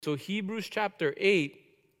So Hebrews chapter 8,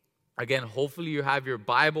 again, hopefully you have your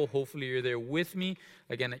Bible. Hopefully you're there with me.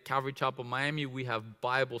 Again, at Calvary Chapel, Miami, we have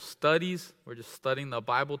Bible studies. We're just studying the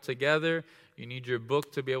Bible together. You need your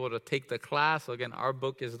book to be able to take the class. So again, our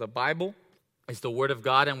book is the Bible. It's the Word of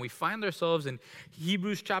God. And we find ourselves in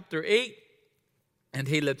Hebrews chapter 8. And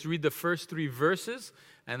hey, let's read the first 3 verses,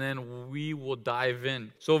 and then we will dive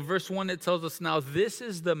in. So verse 1, it tells us, now this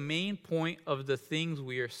is the main point of the things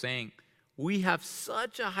we are saying. We have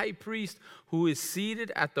such a high priest who is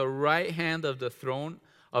seated at the right hand of the throne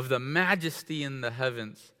of the majesty in the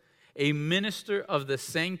heavens, a minister of the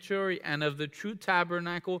sanctuary and of the true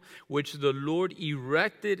tabernacle, which the Lord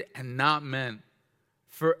erected and not men.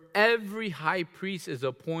 For every high priest is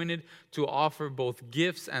appointed to offer both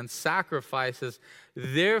gifts and sacrifices.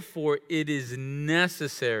 Therefore, it is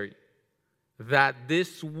necessary that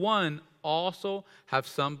this one also have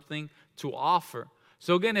something to offer.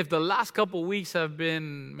 So again, if the last couple weeks have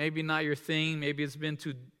been maybe not your thing, maybe it's been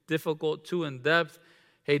too difficult, too in-depth,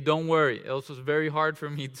 hey, don't worry. It was very hard for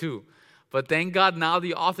me too. But thank God now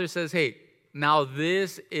the author says, hey, now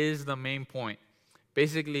this is the main point.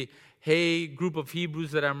 Basically, hey, group of Hebrews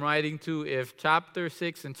that I'm writing to, if chapter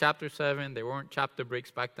 6 and chapter 7, they weren't chapter breaks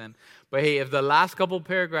back then, but hey, if the last couple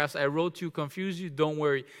paragraphs I wrote to confuse you, don't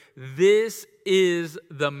worry. This is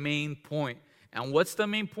the main point. And what's the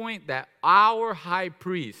main point? That our high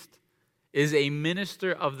priest is a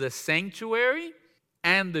minister of the sanctuary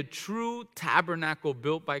and the true tabernacle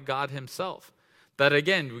built by God himself. That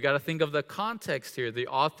again, we got to think of the context here. The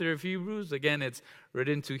author of Hebrews, again, it's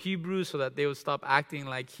written to Hebrews so that they would stop acting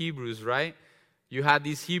like Hebrews, right? You had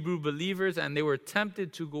these Hebrew believers and they were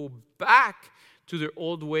tempted to go back to their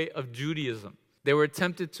old way of Judaism. They were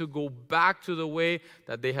tempted to go back to the way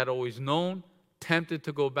that they had always known, tempted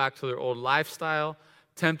to go back to their old lifestyle,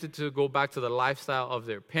 tempted to go back to the lifestyle of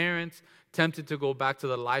their parents, tempted to go back to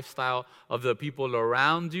the lifestyle of the people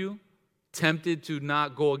around you, tempted to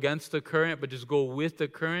not go against the current but just go with the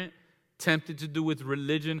current, tempted to do with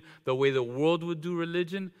religion the way the world would do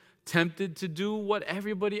religion, tempted to do what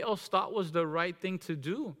everybody else thought was the right thing to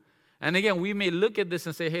do. And again, we may look at this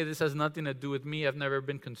and say, hey, this has nothing to do with me. I've never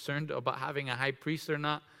been concerned about having a high priest or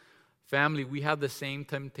not. Family, we have the same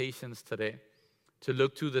temptations today. To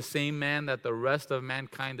look to the same man that the rest of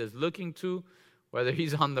mankind is looking to, whether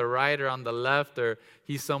he's on the right or on the left or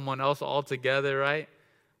he's someone else altogether, right?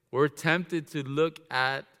 We're tempted to look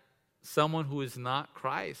at someone who is not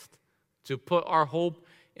Christ, to put our hope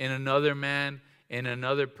in another man, in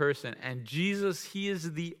another person. And Jesus, he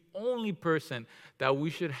is the only person that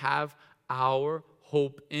we should have our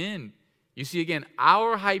hope in. You see, again,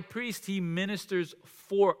 our high priest, he ministers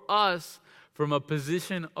for us from a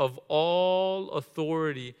position of all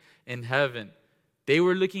authority in heaven. They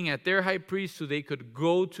were looking at their high priest who they could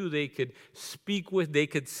go to, they could speak with, they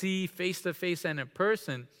could see face to face and in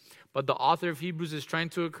person. But the author of Hebrews is trying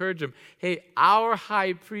to encourage them, hey, our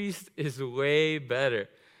high priest is way better.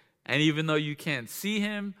 And even though you can't see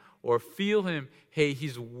him or feel him, hey,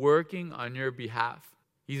 he's working on your behalf.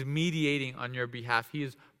 He's mediating on your behalf. He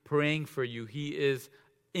is praying for you. He is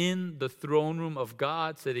in the throne room of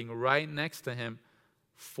God, sitting right next to him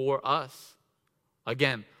for us.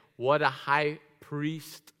 Again, what a high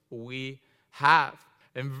priest we have.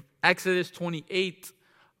 In Exodus 25,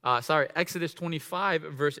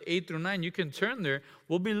 verse 8 through 9, you can turn there.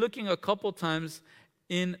 We'll be looking a couple times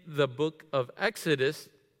in the book of Exodus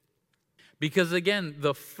because, again,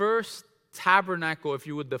 the first tabernacle, if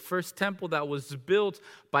you would, the first temple that was built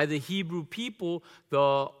by the Hebrew people,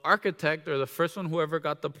 the architect or the first one, whoever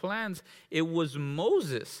got the plans, it was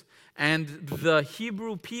Moses. And the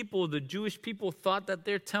Hebrew people, the Jewish people, thought that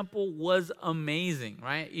their temple was amazing,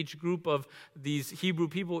 right? Each group of these Hebrew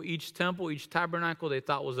people, each temple, each tabernacle, they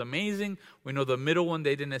thought was amazing. We know the middle one,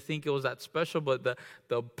 they didn't think it was that special, but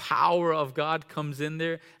the power of God comes in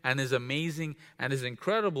there and is amazing and is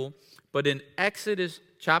incredible. But in Exodus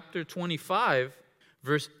chapter 25,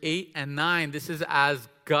 verse 8 and 9, this is as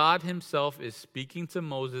God himself is speaking to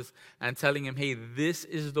Moses and telling him, hey, this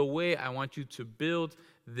is the way I want you to build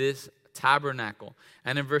this tabernacle.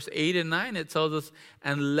 And in verse 8 and 9, it tells us,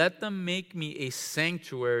 and let them make me a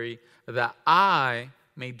sanctuary that I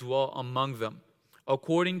may dwell among them,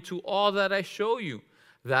 according to all that I show you.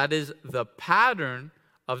 That is the pattern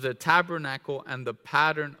of the tabernacle and the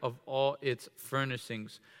pattern of all its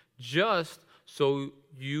furnishings. Just so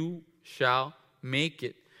you shall make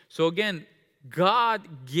it. So again,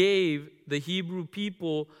 God gave the Hebrew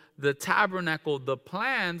people the tabernacle, the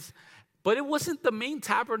plans, but it wasn't the main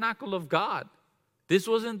tabernacle of God. This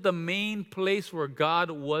wasn't the main place where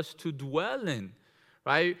God was to dwell in,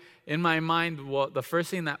 right? In my mind, the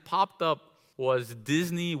first thing that popped up was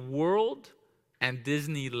Disney World and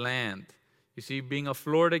Disneyland. You see, being a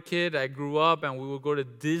Florida kid, I grew up and we would go to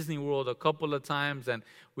Disney World a couple of times and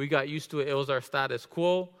we got used to it. It was our status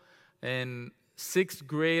quo. In 6th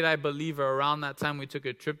grade, I believe, or around that time, we took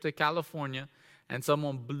a trip to California and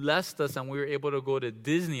someone blessed us and we were able to go to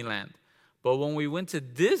Disneyland. But when we went to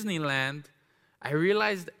Disneyland, I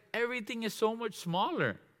realized everything is so much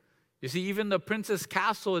smaller. You see, even the Princess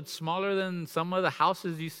Castle, it's smaller than some of the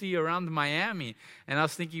houses you see around Miami. And I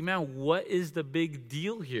was thinking, man, what is the big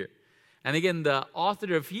deal here? And again, the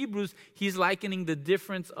author of Hebrews, he's likening the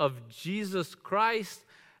difference of Jesus Christ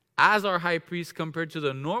as our high priest compared to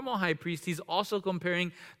the normal high priest. He's also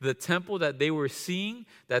comparing the temple that they were seeing,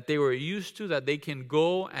 that they were used to, that they can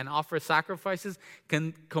go and offer sacrifices,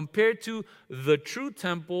 compared to the true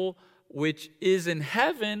temple, which is in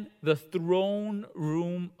heaven, the throne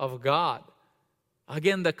room of God.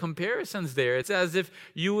 Again, the comparison's there. It's as if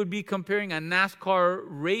you would be comparing a NASCAR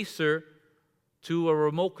racer to a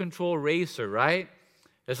remote control racer, right?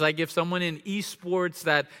 It's like if someone in esports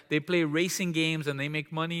that they play racing games and they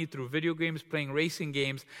make money through video games playing racing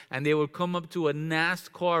games, and they would come up to a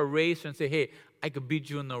NASCAR racer and say, hey, I could beat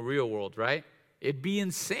you in the real world, right? It'd be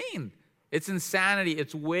insane. It's insanity.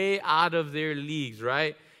 It's way out of their leagues,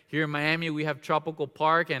 right? Here in Miami, we have Tropical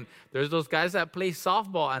Park, and there's those guys that play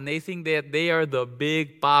softball, and they think that they are the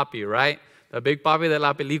big papi, right? The big papi de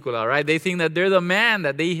la película, right? They think that they're the man,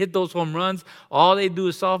 that they hit those home runs. All they do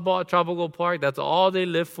is softball at Tropical Park. That's all they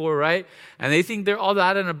live for, right? And they think they're all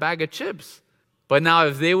that in a bag of chips. But now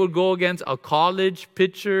if they would go against a college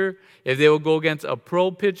pitcher, if they would go against a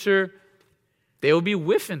pro pitcher, they will be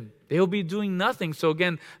whiffing. They will be doing nothing. So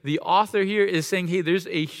again, the author here is saying, hey, there's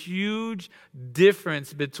a huge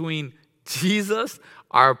difference between Jesus,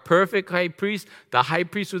 our perfect high priest, the high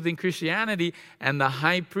priest within Christianity, and the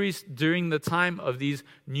high priest during the time of these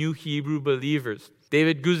new Hebrew believers.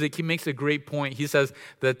 David Guzik, he makes a great point. He says,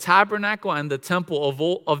 the tabernacle and the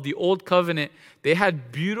temple of the old covenant, they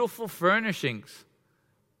had beautiful furnishings,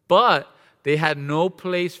 but they had no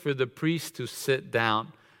place for the priest to sit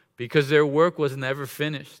down because their work was never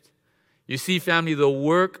finished. You see, family, the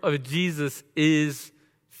work of Jesus is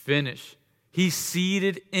finished. He's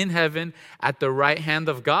seated in heaven at the right hand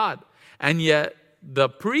of God. And yet the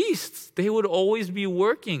priests, they would always be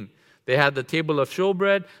working. They had the table of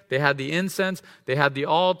showbread. They had the incense. They had the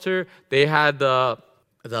altar. They had the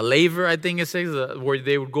laver, I think it says, where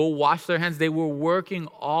they would go wash their hands. They were working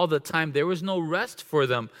all the time. There was no rest for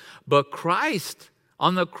them. But Christ,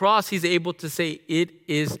 on the cross, he's able to say, it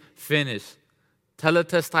is finished.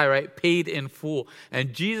 Tetelestai, right? Paid in full.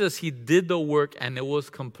 And Jesus, he did the work and it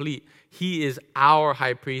was complete. He is our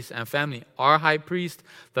high priest. And family, our high priest,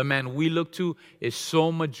 the man we look to, is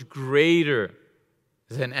so much greater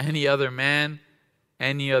than any other man,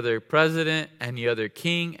 any other president, any other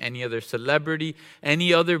king, any other celebrity,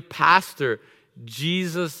 any other pastor.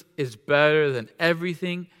 Jesus is better than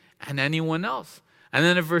everything and anyone else. And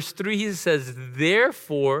then in verse 3, he says,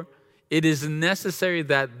 therefore, it is necessary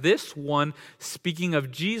that this one, speaking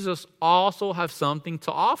of Jesus, also have something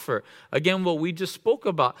to offer. Again, what we just spoke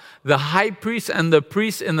about. The high priest and the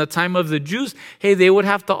priests in the time of the Jews, hey, they would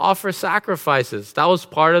have to offer sacrifices. That was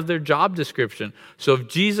part of their job description. So if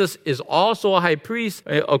Jesus is also a high priest,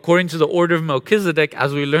 according to the order of Melchizedek,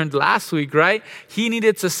 as we learned last week, right? He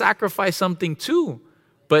needed to sacrifice something too.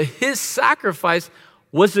 But his sacrifice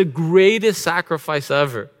was the greatest sacrifice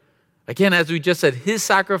ever. Again, as we just said, his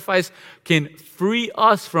sacrifice can free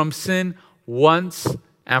us from sin once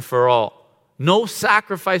and for all. No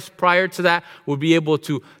sacrifice prior to that would be able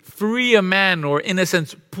to free a man or, in a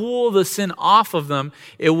sense, pull the sin off of them.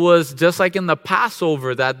 It was just like in the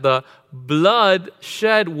Passover that the blood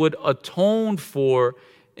shed would atone for,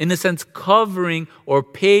 in a sense, covering or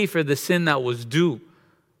pay for the sin that was due.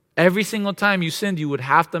 Every single time you sinned, you would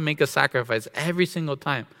have to make a sacrifice. Every single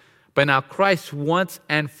time. But now Christ, once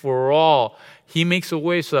and for all, he makes a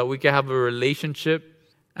way so that we can have a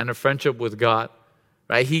relationship and a friendship with God.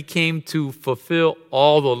 Right? He came to fulfill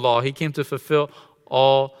all the law. He came to fulfill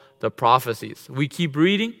all the prophecies. We keep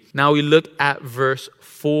reading. Now we look at verse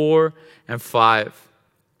 4 and 5.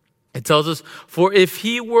 It tells us, for if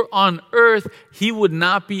he were on earth, he would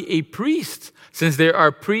not be a priest, since there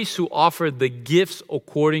are priests who offer the gifts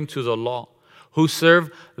according to the law, who serve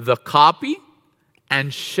the copy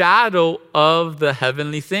and shadow of the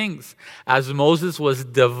heavenly things, as Moses was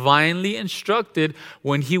divinely instructed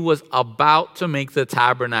when he was about to make the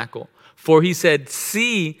tabernacle. For he said,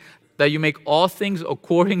 see that you make all things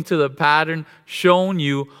according to the pattern shown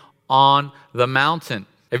you on the mountain.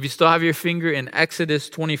 If you still have your finger in Exodus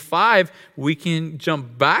 25, we can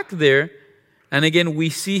jump back there And again, we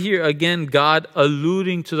see here again God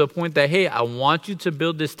alluding to the point that, hey, I want you to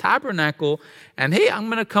build this tabernacle, and hey, I'm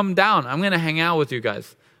going to come down. I'm going to hang out with you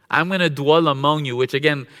guys. I'm going to dwell among you, which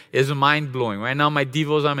again is mind-blowing. Right now, my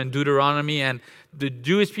devos, I'm in Deuteronomy, and the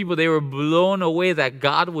Jewish people, they were blown away that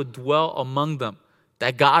God would dwell among them,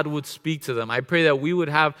 that God would speak to them. I pray that we would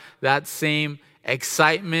have that same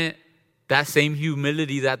excitement, that same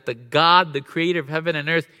humility, that the God, the creator of heaven and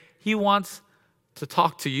earth, he wants to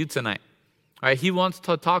talk to you tonight. All right, he wants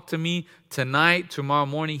to talk to me tonight, tomorrow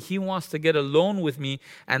morning. He wants to get alone with me,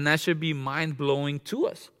 and that should be mind-blowing to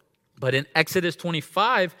us. But in Exodus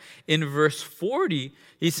 25, in verse 40,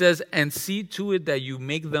 he says, and see to it that you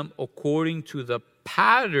make them according to the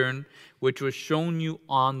pattern which was shown you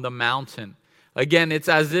on the mountain. Again, it's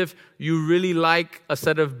as if you really like a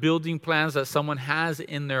set of building plans that someone has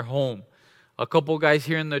in their home. A couple guys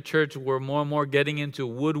here in the church were more and more getting into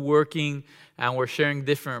woodworking, and we're sharing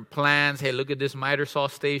different plans. Hey, look at this miter saw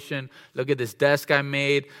station. Look at this desk I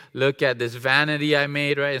made. Look at this vanity I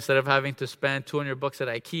made, right? Instead of having to spend $200 at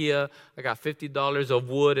IKEA, I got $50 of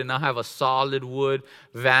wood, and now I have a solid wood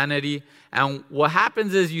vanity. And what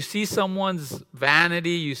happens is you see someone's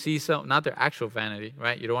vanity, you see some, not their actual vanity,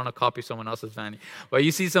 right? You don't want to copy someone else's vanity. But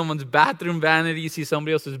you see someone's bathroom vanity, you see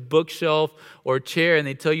somebody else's bookshelf or chair, and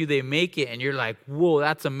they tell you they make it, and you're like, whoa,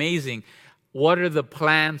 that's amazing. What are the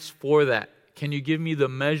plans for that? Can you give me the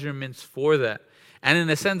measurements for that? And in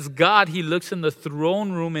a sense, God, he looks in the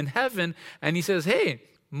throne room in heaven, and he says, hey,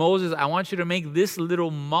 Moses, I want you to make this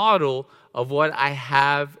little model of what I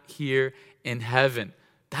have here in heaven.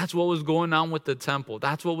 That's what was going on with the temple.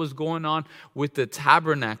 That's what was going on with the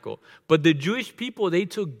tabernacle. But the Jewish people, they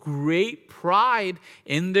took great pride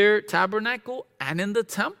in their tabernacle and in the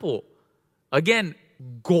temple. Again,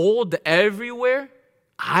 gold everywhere,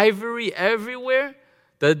 ivory everywhere.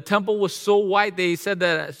 The temple was so white, they said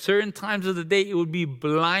that at certain times of the day, it would be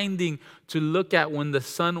blinding to look at when the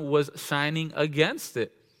sun was shining against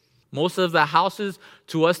it. Most of the houses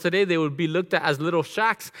to us today, they would be looked at as little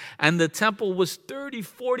shacks. And the temple was 30,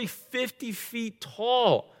 40, 50 feet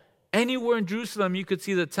tall. Anywhere in Jerusalem, you could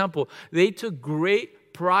see the temple. They took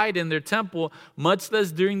great pride in their temple, much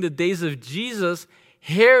less during the days of Jesus.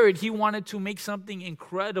 Herod, he wanted to make something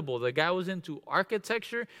incredible. The guy was into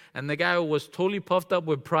architecture, and the guy was totally puffed up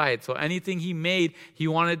with pride. So anything he made, he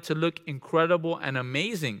wanted to look incredible and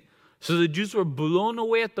amazing. So the Jews were blown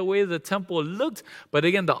away at the way the temple looked. But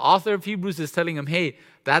again, the author of Hebrews is telling them, hey,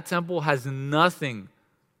 that temple has nothing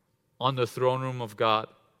on the throne room of God.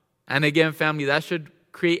 And again, family, that should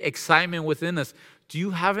create excitement within us. Do you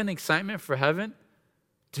have an excitement for heaven?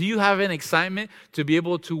 Do you have an excitement to be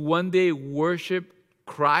able to one day worship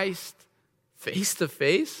Christ face to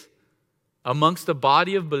face amongst the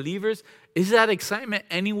body of believers? Is that excitement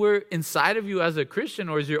anywhere inside of you as a Christian,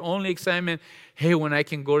 or is your only excitement, hey, when I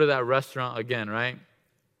can go to that restaurant again, right?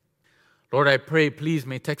 Lord, I pray, please,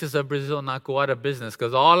 may Texas de Brazil not go out of business,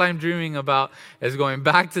 because all I'm dreaming about is going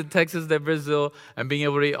back to Texas de Brazil and being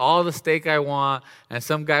able to eat all the steak I want, and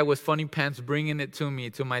some guy with funny pants bringing it to me,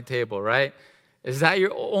 to my table, right? Is that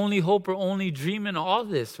your only hope or only dream in all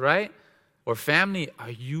this, right? Or family, are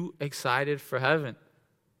you excited for heaven?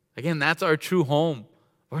 Again, that's our true home.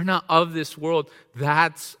 We're not of this world.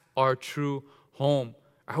 That's our true home.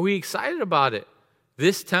 Are we excited about it?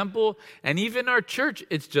 This temple and even our church,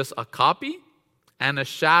 it's just a copy and a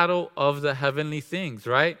shadow of the heavenly things,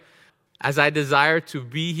 right? As I desire to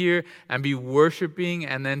be here and be worshiping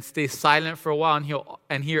and then stay silent for a while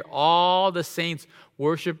and hear all the saints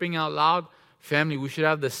worshiping out loud, family, we should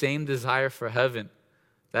have the same desire for heaven.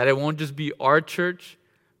 That it won't just be our church,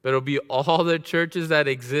 but it'll be all the churches that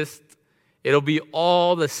exist. It'll be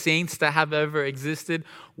all the saints that have ever existed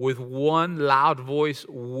with one loud voice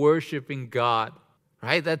worshiping God,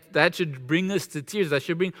 right? That should bring us to tears. That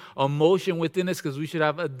should bring emotion within us, because we should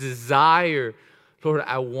have a desire. Lord,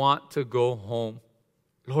 I want to go home.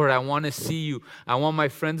 Lord, I want to see you. I want my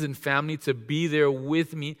friends and family to be there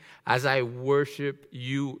with me as I worship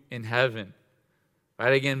you in heaven.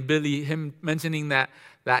 Right? Again, Billy, him mentioning that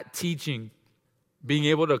teaching, being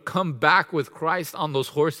able to come back with Christ on those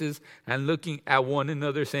horses and looking at one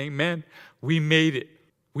another saying, man, we made it.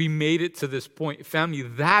 We made it to this point. Family,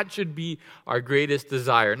 that should be our greatest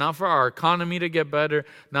desire. Not for our economy to get better,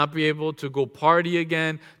 not be able to go party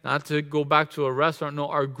again, not to go back to a restaurant. No,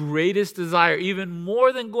 our greatest desire, even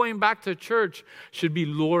more than going back to church, should be,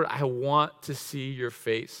 Lord, I want to see your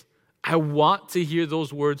face. I want to hear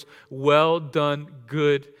those words, well done,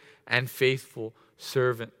 good and faithful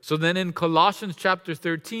servant. So then in Colossians chapter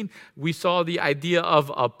 13, we saw the idea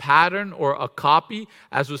of a pattern or a copy,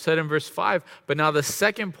 as was said in verse 5. But now the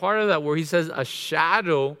second part of that, where he says a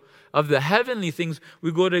shadow of the heavenly things,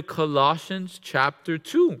 we go to Colossians chapter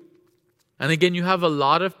 2. And again, you have a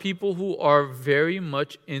lot of people who are very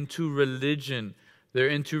much into religion. They're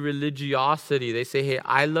into religiosity. They say, hey,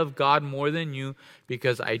 I love God more than you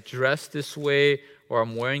because I dress this way, or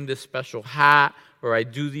I'm wearing this special hat, or I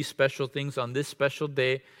do these special things on this special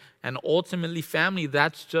day. And ultimately, family,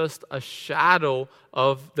 that's just a shadow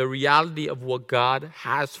of the reality of what God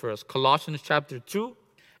has for us. Colossians chapter 2,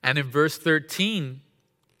 and in verse 13,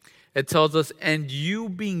 it tells us, and you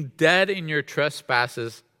being dead in your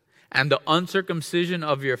trespasses and the uncircumcision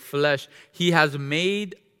of your flesh, he has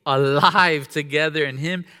made alive together in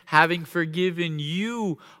him, having forgiven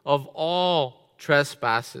you of all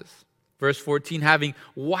trespasses. Verse 14, having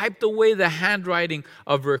wiped away the handwriting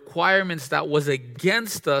of requirements that was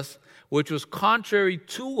against us, which was contrary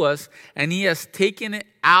to us, and he has taken it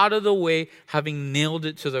out of the way, having nailed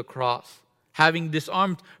it to the cross. Having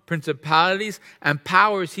disarmed principalities and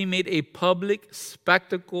powers, he made a public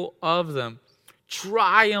spectacle of them,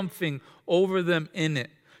 triumphing over them in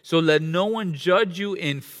it. So let no one judge you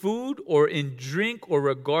in food or in drink or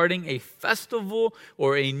regarding a festival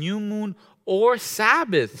or a new moon or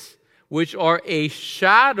Sabbaths, which are a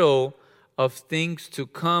shadow of things to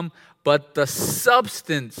come, but the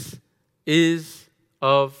substance is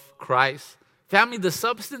of Christ. Family, the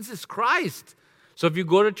substance is Christ. So if you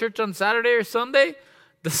go to church on Saturday or Sunday,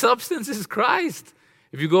 the substance is Christ.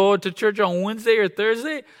 If you go to church on Wednesday or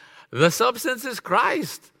Thursday, the substance is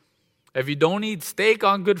Christ. If you don't eat steak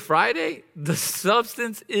on Good Friday, the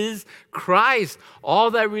substance is Christ.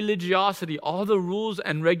 All that religiosity, all the rules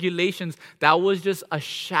and regulations, that was just a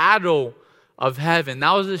shadow of heaven.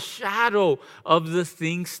 That was a shadow of the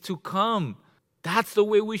things to come. That's the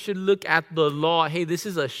way we should look at the law. Hey, this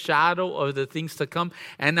is a shadow of the things to come.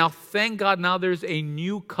 And now, thank God, now there's a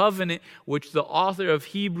new covenant, which the author of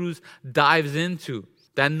Hebrews dives into.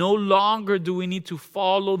 That no longer do we need to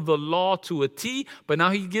follow the law to a T, but now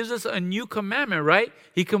he gives us a new commandment, right?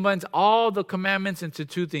 He combines all the commandments into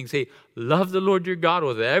two things. Hey, love the Lord your God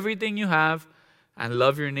with everything you have, and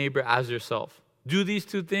love your neighbor as yourself. Do these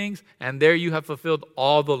two things, and there you have fulfilled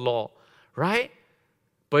all the law, right?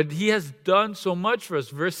 But he has done so much for us.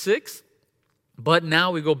 Verse 6, but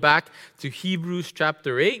now we go back to Hebrews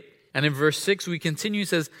chapter 8, and in verse 6 we continue, it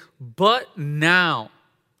says, but now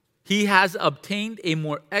he has obtained a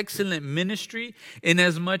more excellent ministry,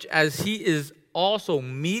 inasmuch as he is also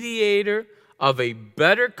mediator of a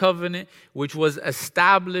better covenant, which was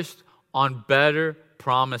established on better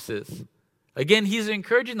promises. Again, he's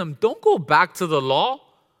encouraging them, don't go back to the law.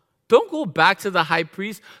 Don't go back to the high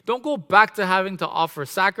priest. Don't go back to having to offer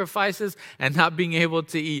sacrifices and not being able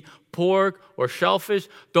to eat pork or shellfish.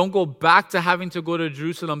 Don't go back to having to go to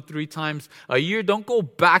Jerusalem 3 times a year. Don't go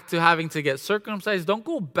back to having to get circumcised. Don't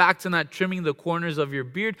go back to not trimming the corners of your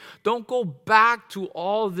beard. Don't go back to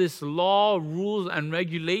all this law, rules, and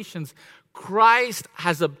regulations. Christ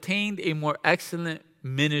has obtained a more excellent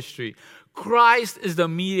ministry. Christ is the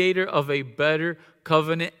mediator of a better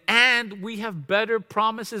covenant, and we have better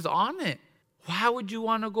promises on it. Why would you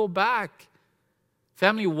want to go back?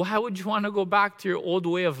 Family, why would you want to go back to your old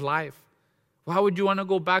way of life? Why would you want to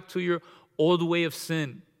go back to your old way of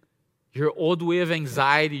sin, your old way of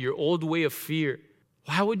anxiety, your old way of fear?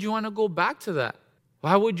 Why would you want to go back to that?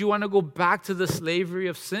 Why would you want to go back to the slavery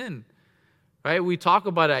of sin? Right? We talk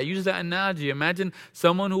about it. I use that analogy. Imagine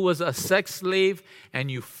someone who was a sex slave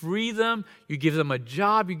and you free them, you give them a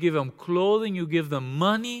job, you give them clothing, you give them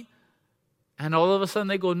money, and all of a sudden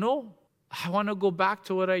they go, no, I want to go back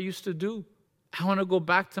to what I used to do. I want to go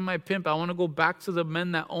back to my pimp. I want to go back to the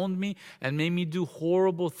men that owned me and made me do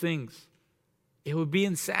horrible things. It would be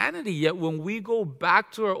insanity. Yet when we go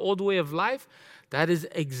back to our old way of life, that is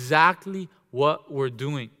exactly what we're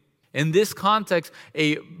doing. In this context,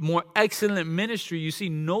 a more excellent ministry, you see,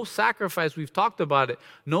 no sacrifice, we've talked about it,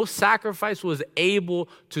 no sacrifice was able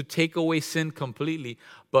to take away sin completely.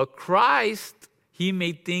 But Christ, he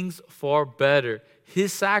made things far better.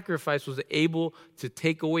 His sacrifice was able to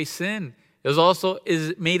take away sin. It was also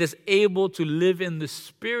made us able to live in the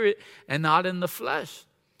spirit and not in the flesh.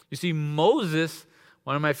 You see, Moses,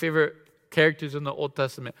 one of my favorite characters in the Old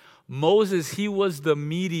Testament, Moses, he was the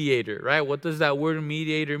mediator, right? What does that word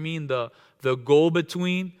mediator mean? The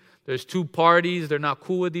go-between. There's two parties. They're not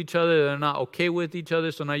cool with each other. They're not okay with each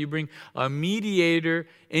other. So now you bring a mediator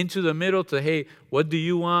into the middle to, hey, what do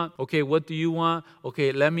you want? Okay, what do you want?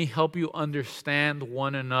 Okay, let me help you understand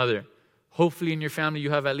one another. Hopefully in your family you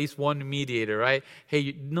have at least one mediator, right?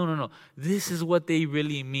 Hey, no. This is what they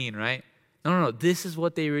really mean, right? No. This is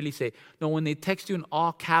what they really say. No, when they text you in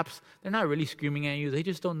all caps, they're not really screaming at you. They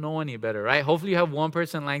just don't know any better, right? Hopefully you have one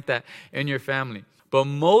person like that in your family. But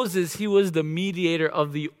Moses, he was the mediator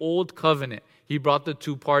of the old covenant. He brought the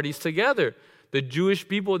two parties together. The Jewish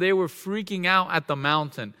people, they were freaking out at the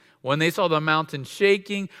mountain. When they saw the mountain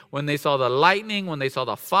shaking, when they saw the lightning, when they saw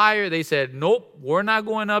the fire, they said, nope, we're not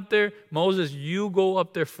going up there. Moses, you go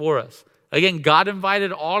up there for us. Again, God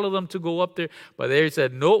invited all of them to go up there, but they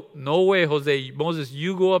said, nope, no way, Moses,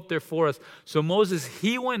 you go up there for us. So Moses,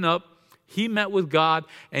 he went up, he met with God,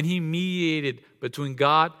 and he mediated between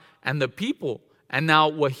God and the people. And now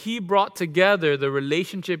what he brought together, the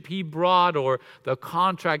relationship he brought, or the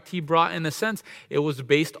contract he brought, in a sense, it was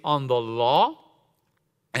based on the law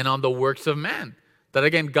and on the works of man. That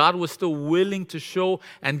again, God was still willing to show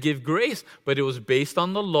and give grace, but it was based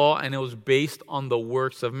on the law and it was based on the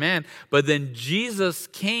works of man. But then Jesus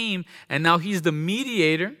came, and now he's the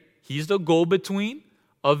mediator, he's the go-between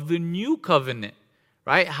of the new covenant,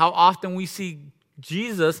 right? How often we see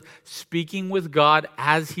Jesus speaking with God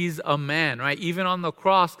as he's a man, right? Even on the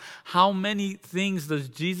cross, how many things does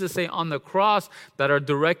Jesus say on the cross that are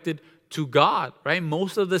directed to God, right?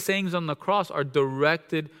 Most of the sayings on the cross are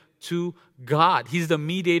directed to God. He's the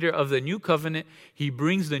mediator of the new covenant. He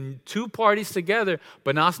brings the two parties together,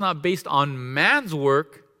 but now it's not based on man's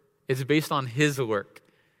work, it's based on his work,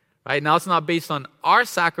 right? Now it's not based on our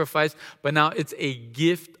sacrifice, but now it's a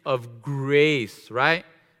gift of grace, right?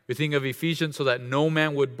 We think of Ephesians, so that no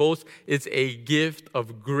man would boast. It's a gift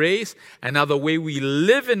of grace. And now the way we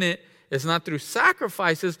live in it is not through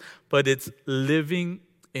sacrifices, but it's living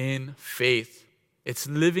in faith. It's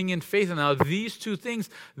living in faith. And now these two things,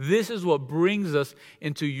 this is what brings us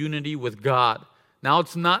into unity with God. Now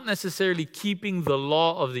it's not necessarily keeping the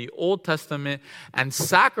law of the Old Testament and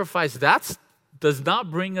sacrifice. That does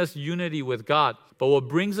not bring us unity with God. But what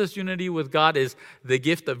brings us unity with God is the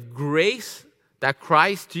gift of grace that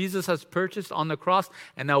Christ Jesus has purchased on the cross,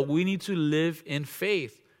 and now we need to live in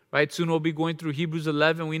faith, right? Soon we'll be going through Hebrews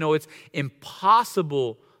 11. We know it's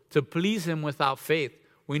impossible to please him without faith.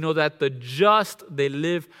 We know that the just, they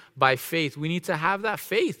live by faith. We need to have that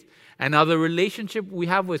faith. And now the relationship we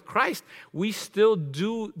have with Christ, we still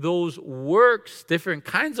do those works, different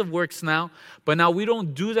kinds of works now, but now we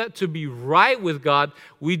don't do that to be right with God.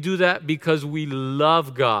 We do that because we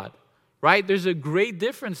love God. Right? There's a great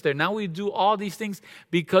difference there. Now we do all these things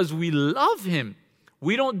because we love him.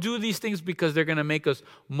 We don't do these things because they're going to make us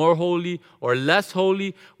more holy or less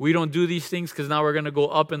holy. We don't do these things because now we're going to go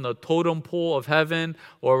up in the totem pole of heaven,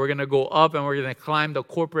 or we're going to go up and we're going to climb the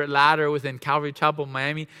corporate ladder within Calvary Chapel,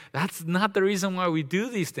 Miami. That's not the reason why we do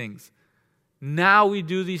these things. Now we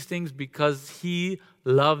do these things because he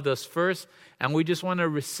loved us first, and we just want to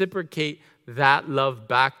reciprocate that love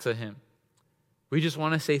back to him. We just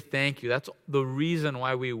want to say thank you. That's the reason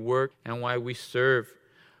why we work and why we serve.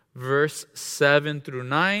 Verse 7 through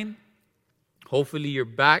 9. Hopefully you're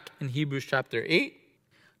back in Hebrews chapter 8.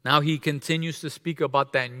 Now he continues to speak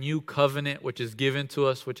about that new covenant which is given to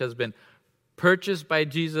us, which has been purchased by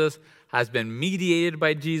Jesus, has been mediated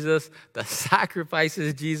by Jesus. The sacrifice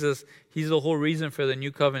is Jesus. He's the whole reason for the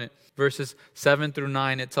new covenant. Verses 7 through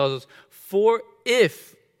 9, it tells us, for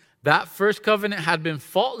if that first covenant had been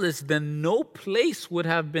faultless, then no place would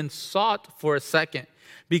have been sought for a second.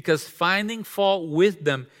 Because finding fault with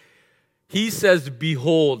them, he says,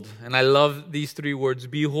 behold. And I love these three words.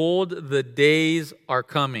 Behold, the days are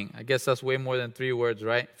coming. I guess that's way more than 3 words,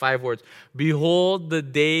 right? 5 words. Behold, the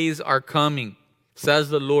days are coming, says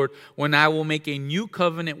the Lord, when I will make a new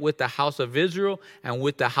covenant with the house of Israel and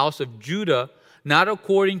with the house of Judah, not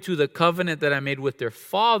according to the covenant that I made with their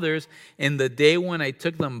fathers in the day when I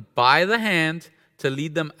took them by the hand to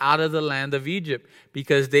lead them out of the land of Egypt,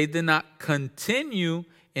 because they did not continue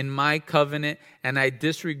in my covenant, and I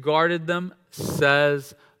disregarded them,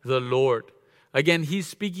 says the Lord. Again, he's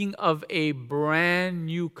speaking of a brand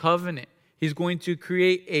new covenant. He's going to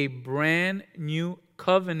create a brand new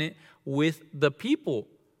covenant with the people,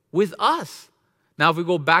 with us. Now, if we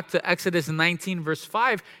go back to Exodus 19, verse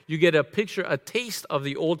 5, you get a picture, a taste of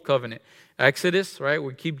the old covenant. Exodus, right?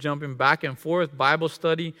 We keep jumping back and forth. Bible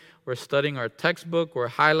study. We're studying our textbook. We're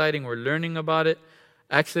highlighting. We're learning about it.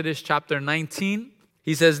 Exodus chapter 19.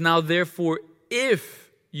 He says, now therefore,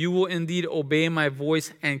 if you will indeed obey my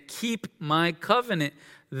voice and keep my covenant,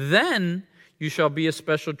 then you shall be a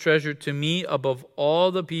special treasure to me above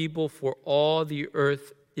all the people, for all the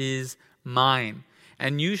earth is mine.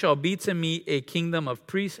 And you shall be to me a kingdom of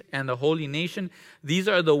priests and a holy nation. These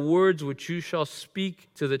are the words which you shall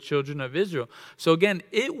speak to the children of Israel. So again,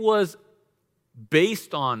 it was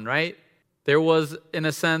based on, right? There was, in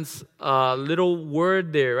a sense, a little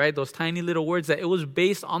word there, right? Those tiny little words that it was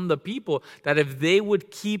based on the people, that if they would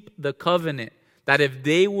keep the covenant, That if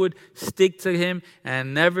they would stick to him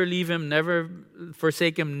and never leave him, never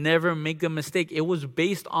forsake him, never make a mistake, it was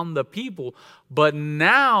based on the people. But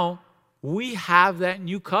now we have that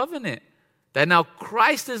new covenant. That now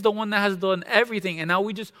Christ is the one that has done everything, and now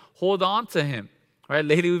we just hold on to him. Right?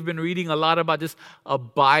 Lately we've been reading a lot about just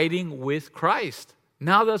abiding with Christ.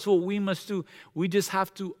 Now that's what we must do. We just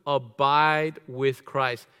have to abide with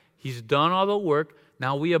Christ. He's done all the work.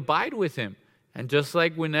 Now we abide with him. And just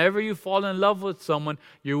like whenever you fall in love with someone,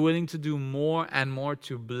 you're willing to do more and more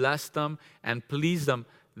to bless them and please them.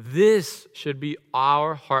 This should be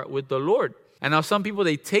our heart with the Lord. And now some people,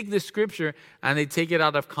 they take this scripture and they take it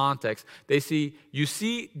out of context. They see, you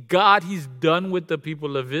see, God, he's done with the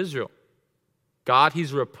people of Israel. God,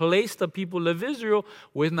 he's replaced the people of Israel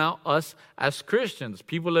with now us as Christians.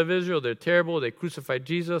 People of Israel, they're terrible. They crucified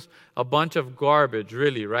Jesus. A bunch of garbage,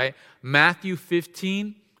 really, right? Matthew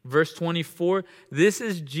 15, verse 24. This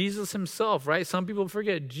is Jesus himself, right? Some people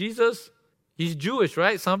forget. Jesus, he's Jewish,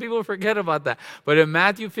 right? Some people forget about that. But in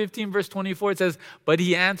Matthew 15, verse 24, it says, but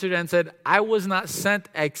he answered and said, I was not sent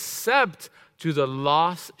except to the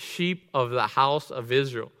lost sheep of the house of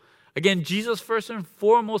Israel. Again, Jesus first and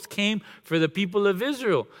foremost came for the people of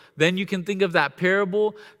Israel. Then you can think of that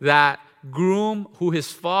parable, that groom who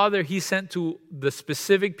his father, he sent to the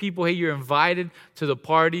specific people, hey, you're invited to the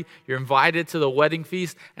party, you're invited to the wedding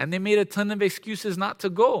feast, and they made a ton of excuses not to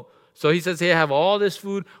go. So he says, hey, I have all this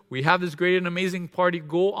food, we have this great and amazing party,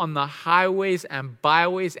 go on the highways and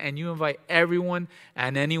byways, and you invite everyone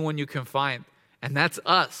and anyone you can find. And that's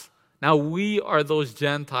us. Now we are those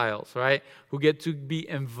Gentiles, right, who get to be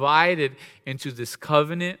invited into this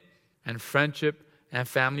covenant and friendship and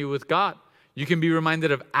family with God. You can be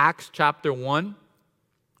reminded of Acts chapter 1,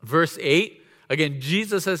 verse 8. Again,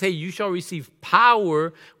 Jesus says, hey, you shall receive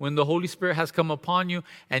power when the Holy Spirit has come upon you,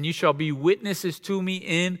 and you shall be witnesses to me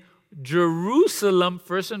in Jerusalem,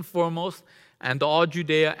 first and foremost, and all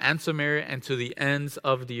Judea and Samaria, and to the ends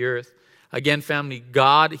of the earth. Again, family,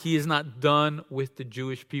 God, he is not done with the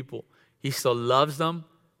Jewish people. He still loves them.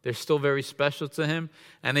 They're still very special to him.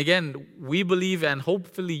 And again, we believe, and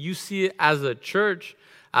hopefully you see it as a church,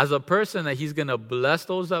 as a person, that he's going to bless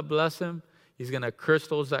those that bless him. He's going to curse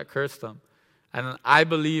those that curse them. And I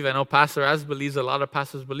believe, I know Pastor Az believes, a lot of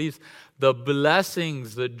pastors believe, the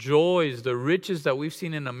blessings, the joys, the riches that we've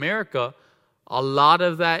seen in America, a lot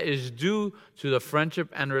of that is due to the friendship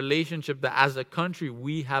and relationship that as a country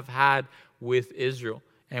we have had with Israel.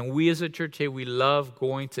 And we as a church, hey, we love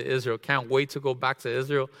going to Israel. Can't wait to go back to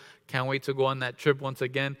Israel. Can't wait to go on that trip once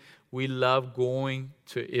again. We love going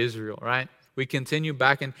to Israel, right? We continue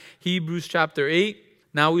back in Hebrews chapter 8.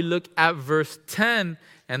 Now we look at verse 10,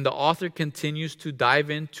 and the author continues to dive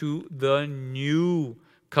into the new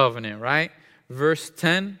covenant, right? Verse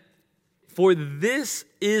 10, for this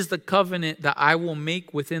is the covenant that I will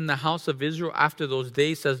make within the house of Israel after those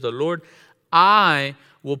days, says the Lord. I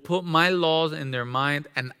will put my laws in their mind,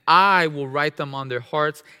 and I will write them on their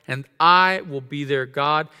hearts, and I will be their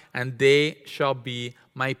God, and they shall be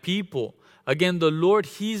my people. Again, the Lord,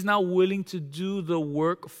 he's now willing to do the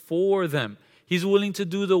work for them. He's willing to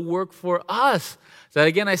do the work for us. So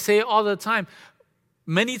again, I say it all the time.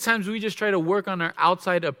 Many times we just try to work on our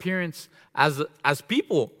outside appearance as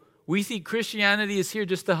people. We think Christianity is here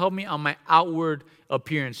just to help me on my outward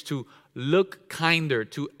appearance, to look kinder,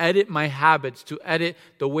 to edit my habits, to edit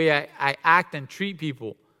the way I act and treat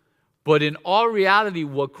people. But in all reality,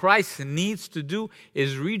 what Christ needs to do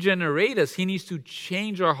is regenerate us. He needs to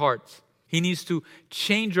change our hearts. He needs to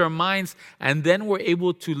change our minds, and then we're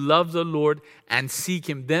able to love the Lord and seek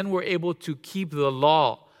him. Then we're able to keep the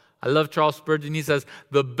law. I love Charles Spurgeon. He says,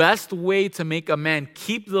 the best way to make a man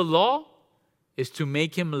keep the law is to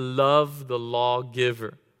make him love the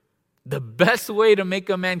lawgiver. The best way to make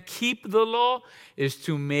a man keep the law is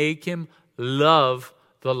to make him love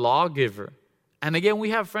the lawgiver. And again,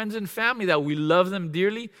 we have friends and family that we love them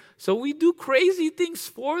dearly, so we do crazy things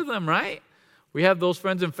for them, right? We have those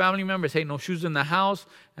friends and family members, hey, no shoes in the house,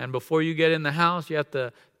 and before you get in the house, you have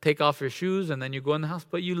to take off your shoes, and then you go in the house,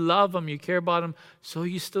 but you love them, you care about them, so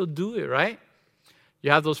you still do it, right? You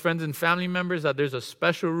have those friends and family members that there's a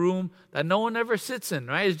special room that no one ever sits in,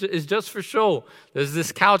 right? It's just for show. There's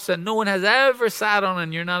this couch that no one has ever sat on,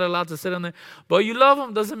 and you're not allowed to sit on there. But you love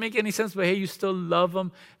them. Doesn't make any sense, but hey, you still love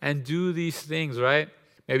them and do these things, right?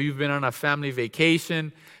 Maybe you've been on a family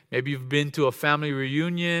vacation. Maybe you've been to a family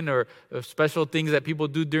reunion or special things that people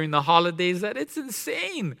do during the holidays that it's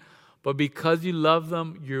insane. But because you love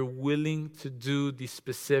them, you're willing to do these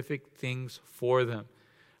specific things for them.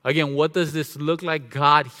 Again, what does this look like?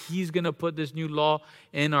 God, He's going to put this new law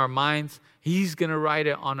in our minds. He's going to write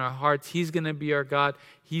it on our hearts. He's going to be our God.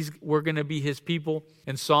 We're going to be His people.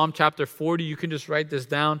 In Psalm chapter 40, you can just write this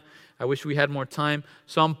down. I wish we had more time.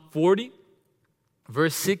 Psalm 40,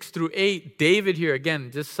 verse 6 through 8. David here, again,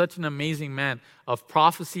 just such an amazing man of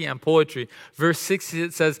prophecy and poetry. Verse 6,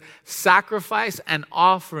 it says, sacrifice and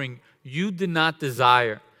offering you did not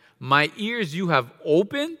desire. My ears you have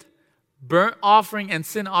opened. Burnt offering and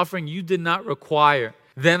sin offering you did not require.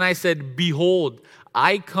 Then I said, behold,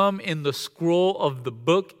 I come in the scroll of the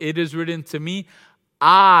book. It is written to me,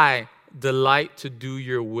 I delight to do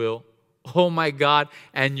your will. Oh my God,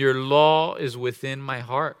 and your law is within my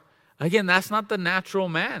heart. Again, that's not the natural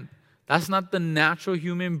man. That's not the natural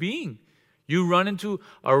human being. You run into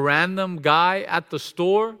a random guy at the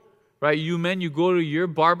store, right? You men, you go to your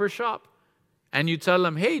barbershop and you tell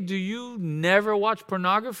him, hey, do you never watch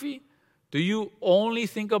pornography? Do you only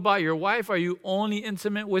think about your wife? Are you only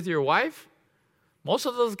intimate with your wife? Most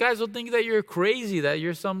of those guys will think that you're crazy, that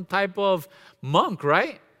you're some type of monk,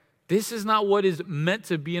 right? This is not what is meant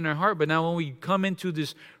to be in our heart. But now when we come into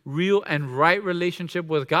this real and right relationship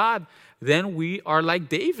with God, then we are like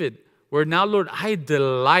David. Where now, Lord, I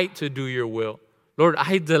delight to do your will. Lord,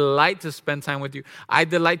 I delight to spend time with you. I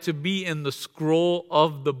delight to be in the scroll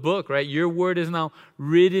of the book, right? Your word is now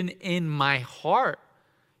written in my heart.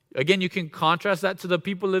 Again, you can contrast that to the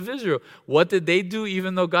people of Israel. What did they do?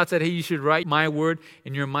 Even though God said, hey, you should write my word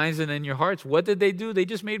in your minds and in your hearts. What did they do? They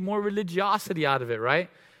just made more religiosity out of it, right?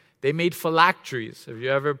 They made phylacteries. If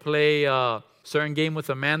you ever play a certain game with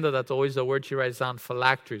Amanda, that's always the word she writes down,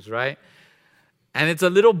 phylacteries, right? And it's a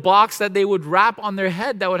little box that they would wrap on their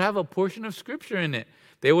head that would have a portion of scripture in it.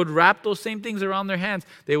 They would wrap those same things around their hands.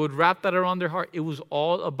 They would wrap that around their heart. It was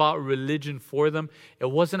all about religion for them.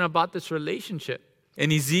 It wasn't about this relationship. In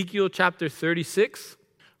Ezekiel chapter 36,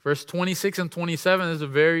 verse 26 and 27 is a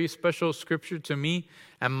very special scripture to me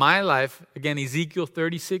and my life. Again, Ezekiel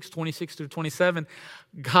 36, 26 through 27.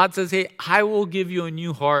 God says, hey, I will give you a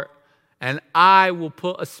new heart and I will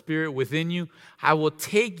put a spirit within you. I will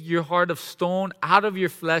take your heart of stone out of your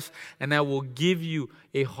flesh and I will give you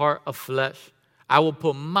a heart of flesh. I will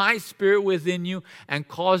put my spirit within you and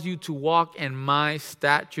cause you to walk in my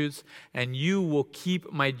statutes, and you will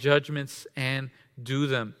keep my judgments and do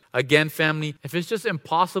them. Again, family, if it's just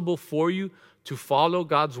impossible for you to follow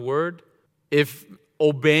God's word, if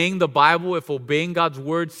obeying the Bible, if obeying God's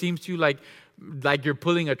word seems to you like you're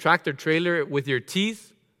pulling a tractor trailer with your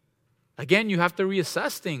teeth, again, you have to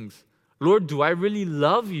reassess things. Lord, do I really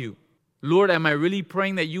love you? Lord, am I really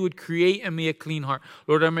praying that you would create in me a clean heart?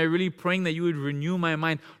 Lord, am I really praying that you would renew my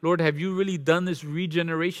mind? Lord, have you really done this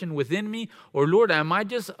regeneration within me? Or Lord, am I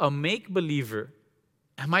just a make-believer?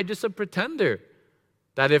 Am I just a pretender?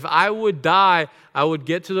 That if I would die, I would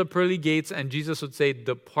get to the pearly gates and Jesus would say,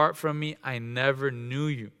 depart from me, I never knew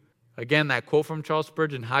you. Again, that quote from Charles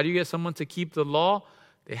Spurgeon, how do you get someone to keep the law?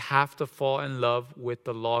 They have to fall in love with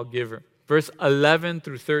the lawgiver. Verse 11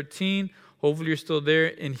 through 13, hopefully you're still there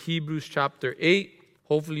in Hebrews chapter 8.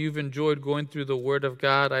 Hopefully you've enjoyed going through the Word of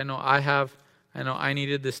God. I know I have. I know I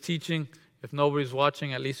needed this teaching. If nobody's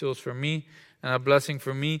watching, at least it was for me and a blessing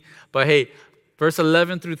for me. But hey, verse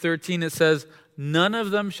 11 through 13, it says, none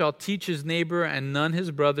of them shall teach his neighbor and none his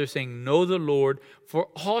brother, saying, know the Lord, for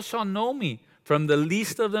all shall know me, from the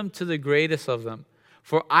least of them to the greatest of them.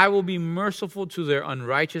 For I will be merciful to their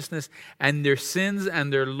unrighteousness, and their sins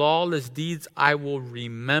and their lawless deeds I will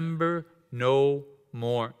remember no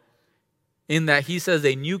more. In that he says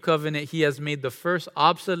a new covenant, he has made the first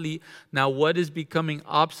obsolete. Now what is becoming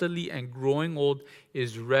obsolete and growing old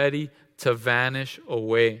is ready to vanish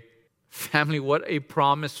away. Family, what a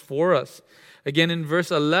promise for us. Again, in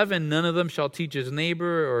verse 11, none of them shall teach his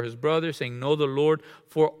neighbor or his brother, saying, know the Lord,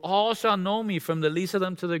 for all shall know me, from the least of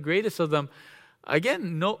them to the greatest of them.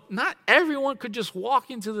 Again, no, not everyone could just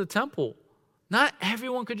walk into the temple. Not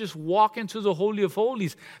everyone could just walk into the Holy of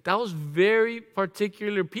Holies. That was very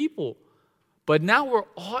particular people. But now we're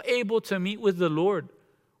all able to meet with the Lord.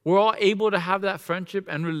 We're all able to have that friendship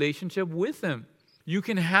and relationship with Him. You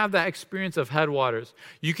can have that experience of Headwaters.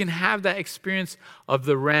 You can have that experience of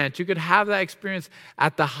the ranch. You could have that experience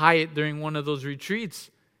at the Hyatt during one of those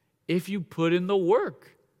retreats if you put in the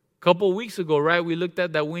work. A couple of weeks ago, right, we looked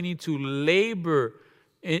at that we need to labor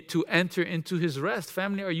to enter into His rest.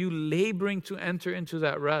 Family, are you laboring to enter into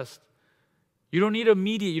that rest? You don't need a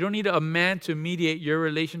mediator. You don't need a man to mediate your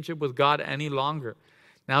relationship with God any longer.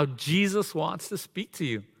 Now, Jesus wants to speak to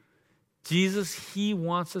you. Jesus, He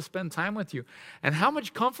wants to spend time with you. And how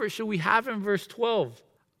much comfort should we have in verse 12?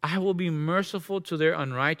 I will be merciful to their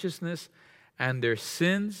unrighteousness, and their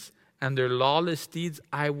sins and their lawless deeds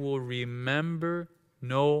I will remember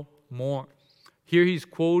no more. Here he's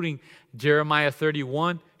quoting Jeremiah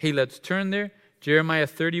 31. Hey, let's turn there. Jeremiah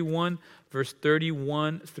 31, verse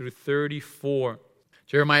 31 through 34.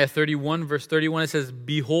 Jeremiah 31, verse 31, it says,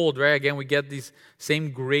 behold, right? Again, we get these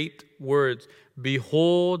same great words.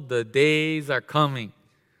 Behold, the days are coming,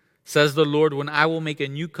 says the Lord, when I will make a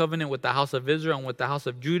new covenant with the house of Israel and with the house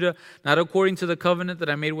of Judah, not according to the covenant that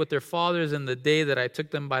I made with their fathers in the day that I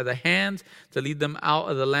took them by the hands to lead them out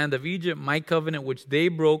of the land of Egypt, my covenant which they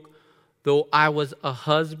broke, though I was a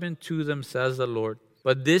husband to them, says the Lord.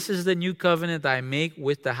 But this is the new covenant that I make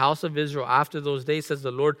with the house of Israel after those days, says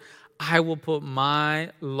the Lord. I will put my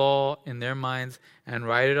law in their minds and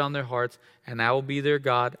write it on their hearts, and I will be their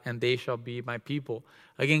God, and they shall be my people.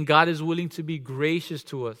 Again, God is willing to be gracious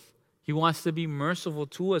to us. He wants to be merciful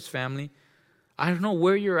to us, family. I don't know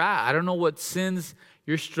where you're at. I don't know what sins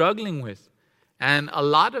you're struggling with. And a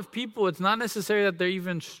lot of people, it's not necessary that they're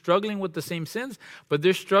even struggling with the same sins, but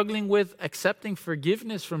they're struggling with accepting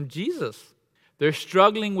forgiveness from Jesus. They're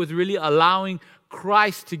struggling with really allowing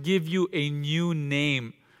Christ to give you a new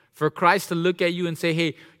name. For Christ to look at you and say,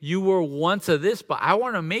 hey, you were once of this, but I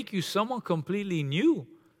want to make you someone completely new.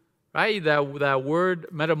 Right? That word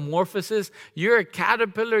metamorphosis. You're a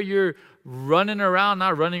caterpillar. You're running around,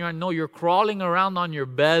 not running around. No, you're crawling around on your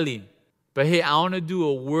belly. But hey, I want to do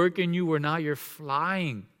a work in you where now you're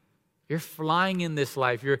flying. You're flying in this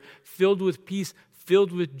life. You're filled with peace,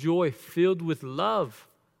 filled with joy, filled with love.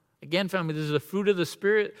 Again, family, this is the fruit of the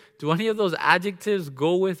Spirit. Do any of those adjectives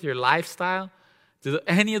go with your lifestyle? Do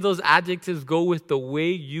any of those adjectives go with the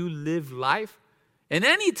way you live life? In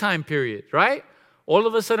any time period, right? All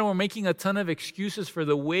of a sudden, we're making a ton of excuses for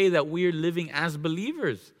the way that we are living as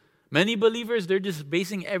believers. Many believers, they're just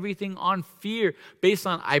basing everything on fear, based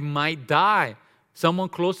on, I might die. Someone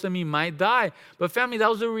close to me might die. But family, that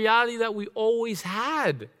was a reality that we always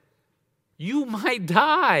had. You might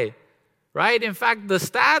die, right? In fact, the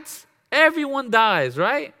stats, everyone dies,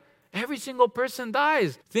 right? Every single person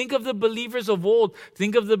dies. Think of the believers of old.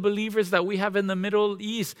 Think of the believers that we have in the Middle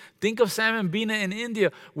East. Think of Sam and Bina in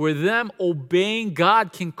India, where them obeying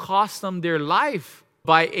God can cost them their life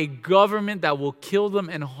by a government that will kill them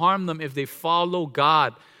and harm them if they follow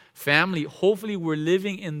God. Family, hopefully we're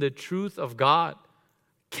living in the truth of God.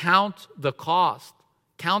 Count the cost.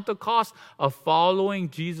 Count the cost of following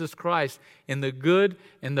Jesus Christ in the good,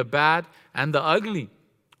 in the bad, and the ugly.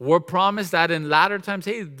 We're promised that in latter times,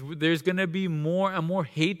 hey, there's going to be more and more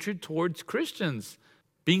hatred towards Christians.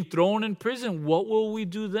 Being thrown in prison, what will we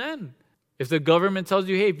do then? If the government tells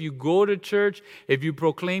you, hey, if you go to church, if you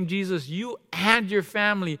proclaim Jesus, you and your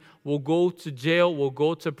family will go to jail, will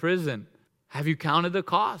go to prison. Have you counted the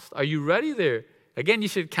cost? Are you ready there? Again, you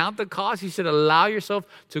should count the cost. You should allow yourself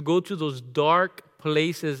to go to those dark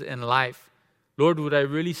places in life. Lord, would I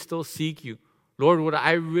really still seek you? Lord, would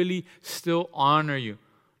I really still honor you?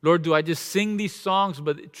 Lord, do I just sing these songs,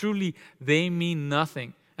 but truly they mean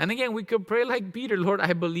nothing? And again, we could pray like Peter, Lord,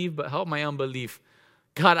 I believe, but help my unbelief.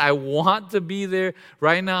 God, I want to be there.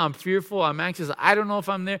 Right now, I'm fearful, I'm anxious. I don't know if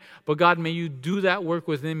I'm there, but God, may you do that work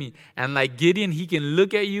within me. And like Gideon, he can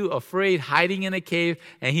look at you afraid, hiding in a cave,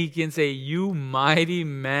 and he can say, you mighty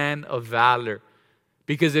man of valor.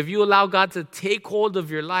 Because if you allow God to take hold of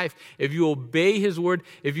your life, if you obey his word,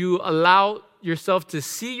 if you allow yourself to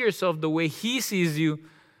see yourself the way he sees you,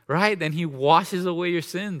 right, then he washes away your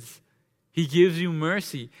sins. He gives you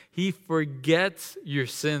mercy. He forgets your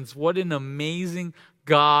sins. What an amazing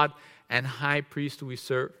God and high priest we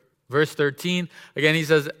serve. Verse 13, again, he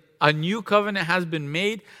says, a new covenant has been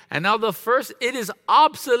made, and now the first, it is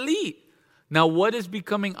obsolete. Now what is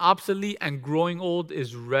becoming obsolete and growing old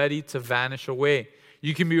is ready to vanish away.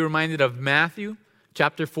 You can be reminded of Matthew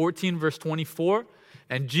chapter 14, verse 24.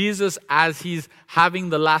 And Jesus, as he's having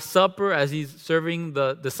the Last Supper, as he's serving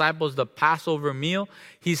the disciples the Passover meal,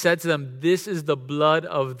 he said to them, this is the blood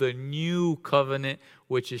of the new covenant,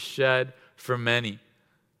 which is shed for many.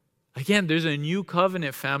 Again, there's a new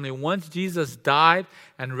covenant, family. Once Jesus died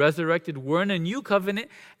and resurrected, we're in a new covenant,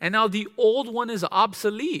 and now the old one is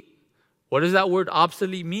obsolete. What does that word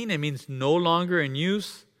obsolete mean? It means no longer in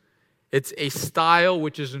use. It's a style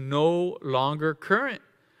which is no longer current.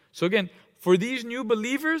 So again, for these new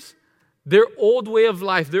believers, their old way of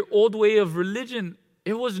life, their old way of religion,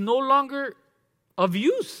 it was no longer of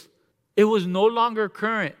use. It was no longer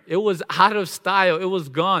current. It was out of style. It was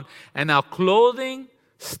gone. And now clothing,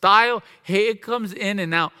 style, hey, it comes in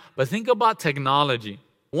and out. But think about technology.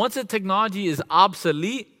 Once a technology is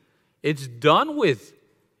obsolete, it's done with.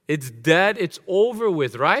 It's dead. It's over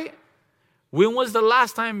with, right? When was the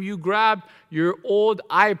last time you grabbed your old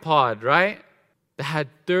iPod, right? that had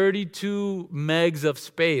 32 megs of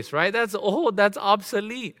space, right? That's old. That's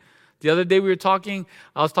obsolete. The other day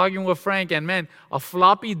I was talking with Frank, and man, a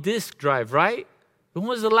floppy disk drive, right? When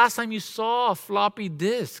was the last time you saw a floppy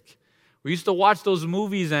disk? We used to watch those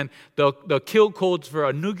movies, and the kill codes for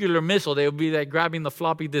a nuclear missile, they would be like grabbing the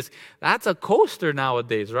floppy disk. That's a coaster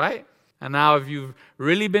nowadays, right? And now if you've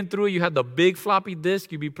really been through it, you had the big floppy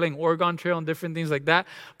disk, you'd be playing Oregon Trail and different things like that.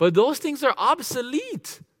 But those things are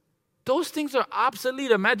obsolete. Those things are obsolete.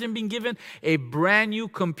 Imagine being given a brand new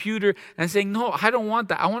computer and saying, no, I don't want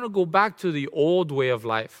that. I want to go back to the old way of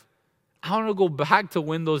life. I want to go back to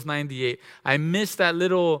Windows 98. I miss that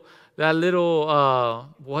little,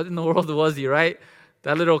 what in the world was he, right?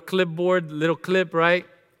 That little clip, right?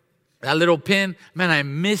 That little pin. Man, I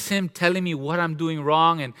miss him telling me what I'm doing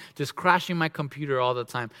wrong and just crashing my computer all the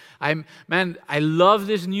time. I love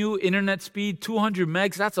this new internet speed, 200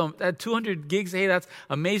 megs. That 200 gigs, hey, that's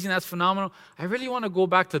amazing. That's phenomenal. I really want to go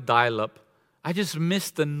back to dial-up. I just miss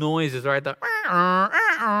the noises, right?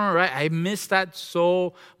 Right? I miss that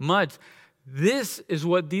so much. This is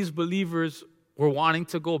what these believers were wanting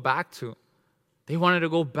to go back to. They wanted to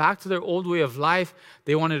go back to their old way of life.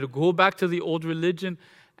 They wanted to go back to the old religion,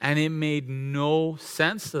 and it made no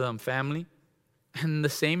sense to them, family. And the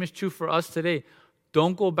same is true for us today.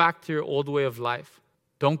 Don't go back to your old way of life.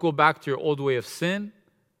 Don't go back to your old way of sin.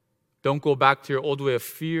 Don't go back to your old way of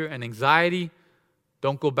fear and anxiety.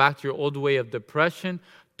 Don't go back to your old way of depression.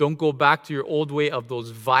 Don't go back to your old way of those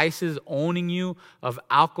vices owning you, of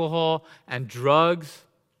alcohol and drugs.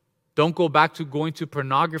 Don't go back to going to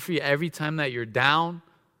pornography every time that you're down.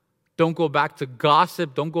 Don't go back to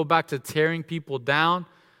gossip. Don't go back to tearing people down.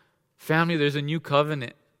 Family, there's a new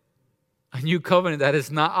covenant. A new covenant that is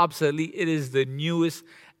not obsolete. It is the newest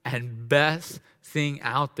and best thing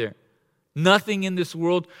out there. Nothing in this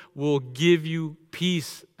world will give you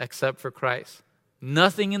peace except for Christ.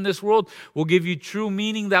 Nothing in this world will give you true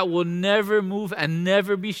meaning that will never move and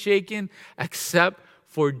never be shaken except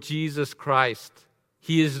for Jesus Christ.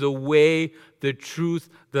 He is the way, the truth,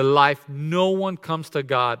 the life. No one comes to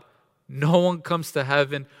God. No one comes to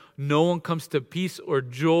heaven. No one comes to peace or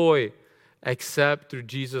joy except through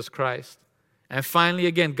Jesus Christ. And finally,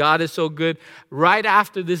 again, God is so good. Right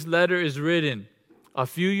after this letter is written, a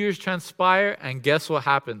few years transpire, and guess what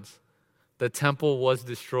happens? The temple was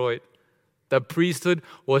destroyed. The priesthood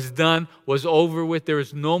was done, was over with. There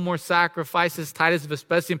was no more sacrifices. Titus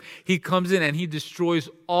Vespasian, he comes in and he destroys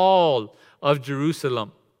all of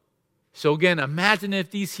Jerusalem. So again, imagine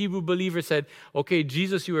if these Hebrew believers said, okay,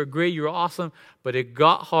 Jesus, you were great, you were awesome, but it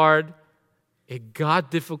got hard, it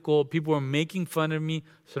got difficult, people were making fun of me,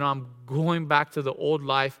 so now I'm going back to the old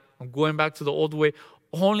life, I'm going back to the old way,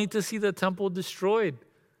 only to see the temple destroyed.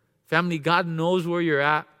 Family, God knows where you're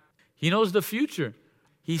at. He knows the future.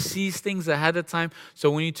 He sees things ahead of time,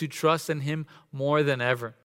 so we need to trust in Him more than ever.